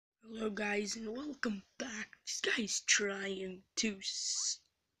Hello guys and welcome back. This guy's trying to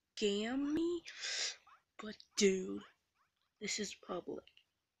scam me, but dude, this is public.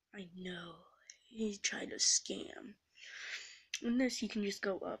 I know. He's trying to scam. And this, you can just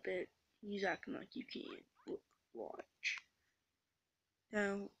go up it. He's acting like you can't. Look, watch.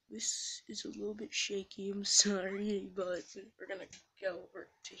 Now, this is a little bit shaky, I'm sorry, but we're gonna go over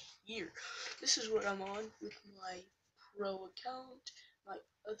to here. This is what I'm on with my pro account. My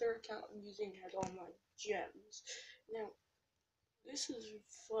other account I'm using has all my gems. Now, this is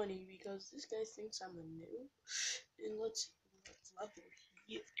funny because this guy thinks I'm a noob. And let's see what level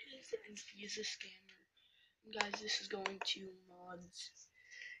he is, and he is a scammer. And guys, this is going to mods.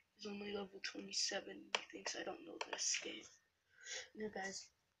 He's only level 27. He thinks I don't know this game. Now, guys,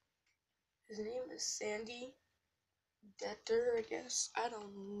 his name is Sandydaeater, I guess. I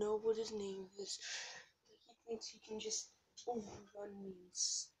don't know what his name is. He thinks he can just overrun me and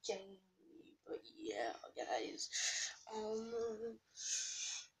scam me. But yeah, guys. Hold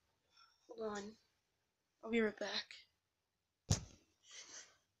on. I'll be right back.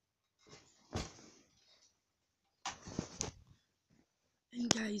 And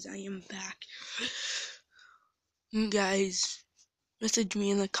guys, I am back. And guys, message me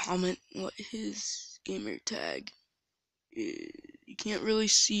in the comment what his gamer tag is. You can't really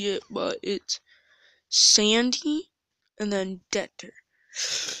see it, but it's Sandy and then Detter.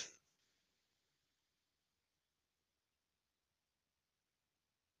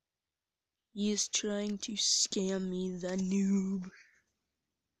 He is trying to scam me, the noob.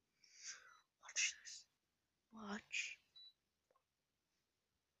 Watch this. Watch.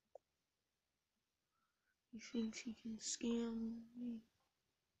 He thinks he can scam me.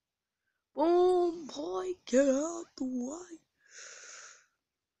 Boom, boy, get out the way.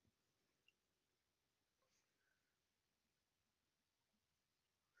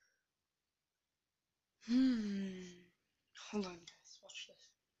 Hold on, guys. Watch this.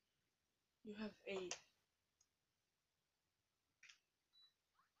 You have a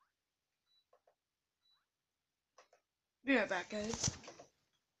Be right back, guys.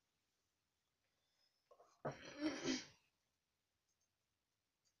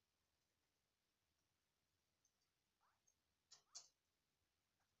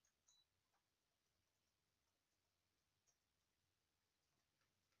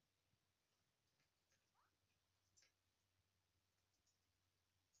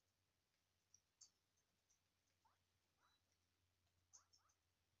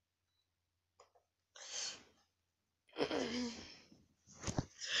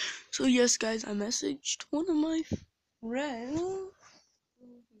 So yes, guys, I messaged one of my friends.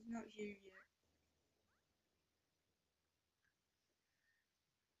 He's not here yet.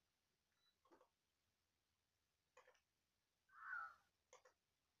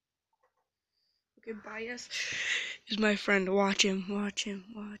 Okay, Bias is my friend. Watch him, watch him,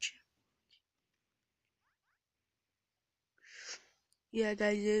 watch him. Yeah,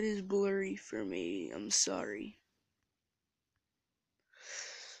 guys, it is blurry for me. I'm sorry.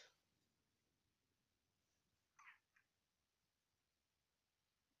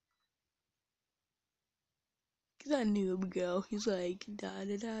 Look at that noob go. He's like, da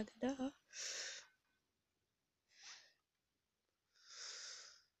da da da da.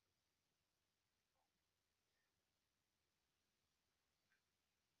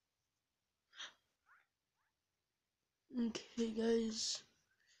 Okay, guys,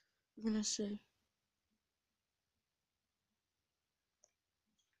 I'm gonna say.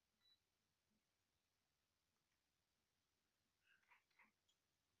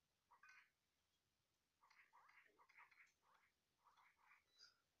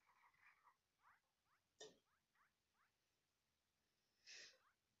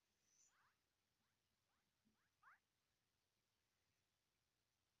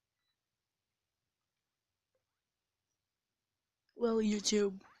 Well,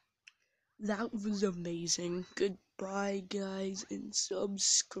 YouTube, that was amazing. Goodbye, guys, and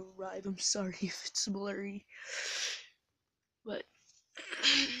subscribe. I'm sorry if it's blurry, but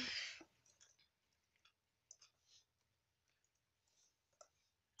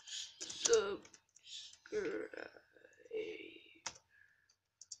subscribe.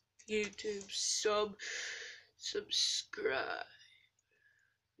 YouTube subscribe.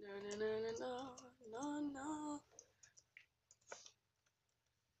 No, no, no, no, no, no, no.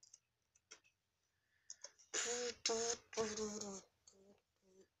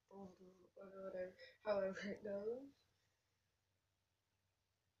 However it goes.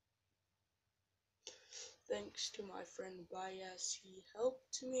 Thanks to my friend Bias, he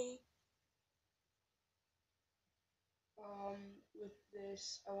helped me. With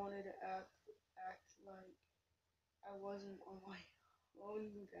this, I wanted to act like I wasn't on my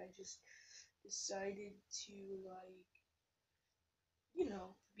own. I just decided to, like,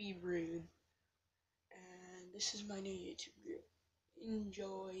 be rude. And this is my new YouTube group.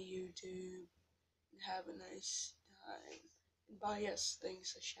 Enjoy YouTube and have a nice time. And byeeeeeeee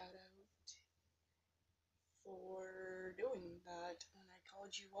thanks a shout out for doing that when I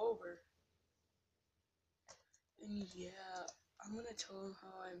called you over. And yeah, I'm gonna tell him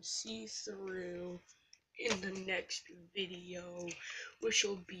how I'm see-through in the next video, which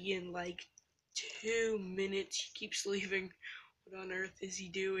will be in like 2 minutes. He keeps leaving. What on earth is he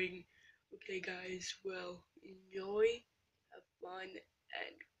doing? Okay, guys, well, enjoy, have fun,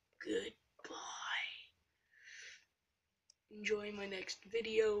 and goodbye. Enjoy my next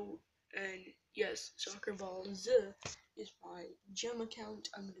video, and yes, Soccer Balls is my gem account.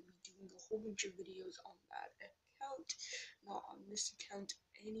 I'm going to be doing a whole bunch of videos on that account, not on this account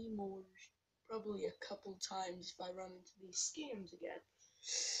anymore. Probably a couple times if I run into these scams again.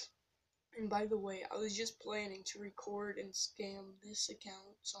 And by the way, I was just planning to record and scam this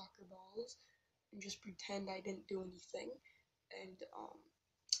account, Soccer Balls, and just pretend I didn't do anything. And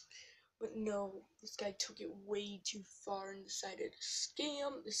but no, this guy took it way too far and decided to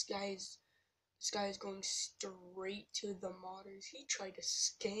scam. This guy is going straight to the modders. He tried to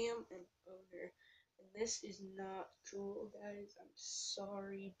scam an owner, and this is not cool, guys. I'm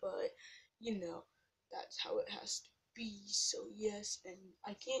sorry, but that's how it has to be. So yes, and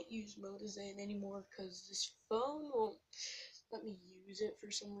I can't use Modazane anymore because this phone won't let me use it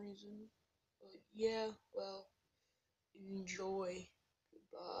for some reason. But yeah, well, enjoy.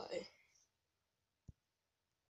 Goodbye.